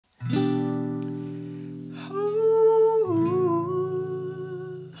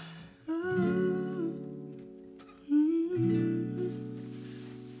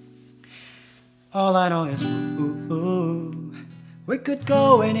All I know is ooh. We could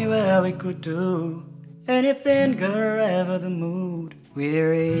go anywhere, we could do anything, good, wherever the mood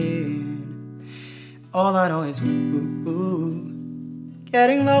we're in. All I know is ooh.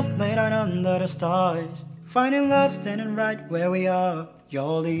 Getting lost late out under the stars, finding love standing right where we are.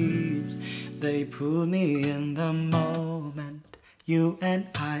 Your leaves, they pull me in the moment. You and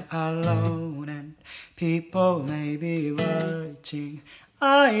I alone, and people may be watching.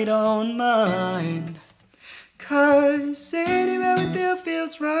 I don't mind, 'cause anywhere with you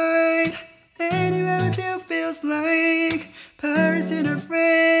feels right. Anywhere with you feels like Paris in a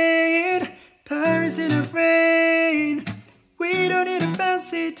rain, Paris in a rain. We don't need a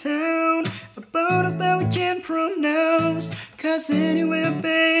fancy town, a bonus that we can't pronounce, 'cause anywhere,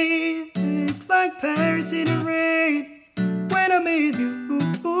 babe, it's like Paris in a rain. When I'm with you,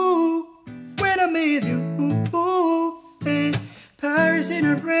 when I'm with you, hey. Paris in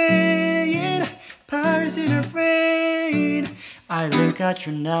a rain, Paris in a rain. I look at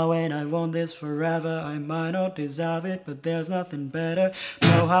you now and I want this forever. I might not deserve it, but there's nothing better.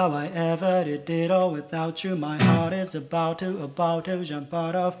 Know how I ever did it all without you. My heart is about to jump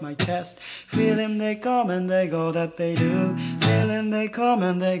out of my chest. Feeling they come and they go, that they do. Feeling they come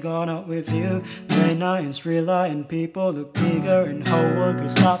and they go, not with you. Late nights relying, people look bigger and whole world could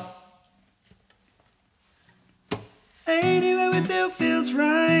stop. Anywhere with you feels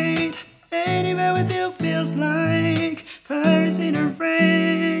right. Anywhere with you feels like Paris in a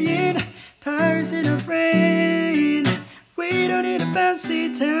rain, Paris in a rain. We don't need a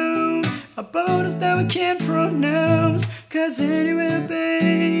fancy town, a bonus that we can't pronounce, 'cause anywhere,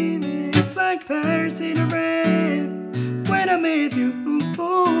 baby, it's like Paris in a rain. When I'm with you,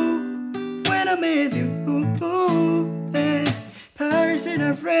 when I'm with you, hey. Paris in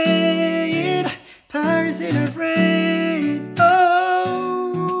a rain, Paris in a rain.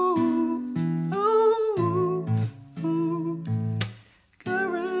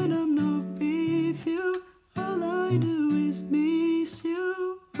 I do is miss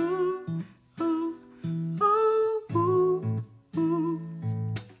you.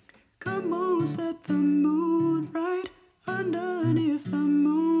 Come on, set the mood right underneath the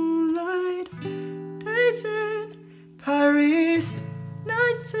moonlight. Days in Paris,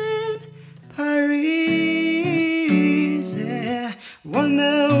 nights in Paris. Yeah.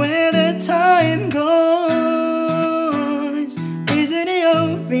 Wonder where the time goes. Isn't it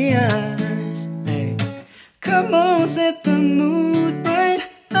obvious? Hey. Come on, set the mood right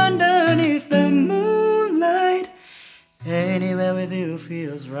underneath the moonlight. Anywhere with you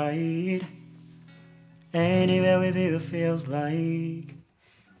feels right. Anywhere with you feels like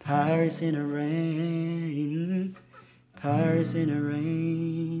Paris in a rain, Paris in a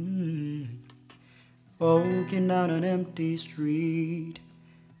rain. Walking down an empty street,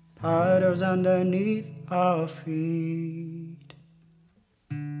 puddles underneath our feet.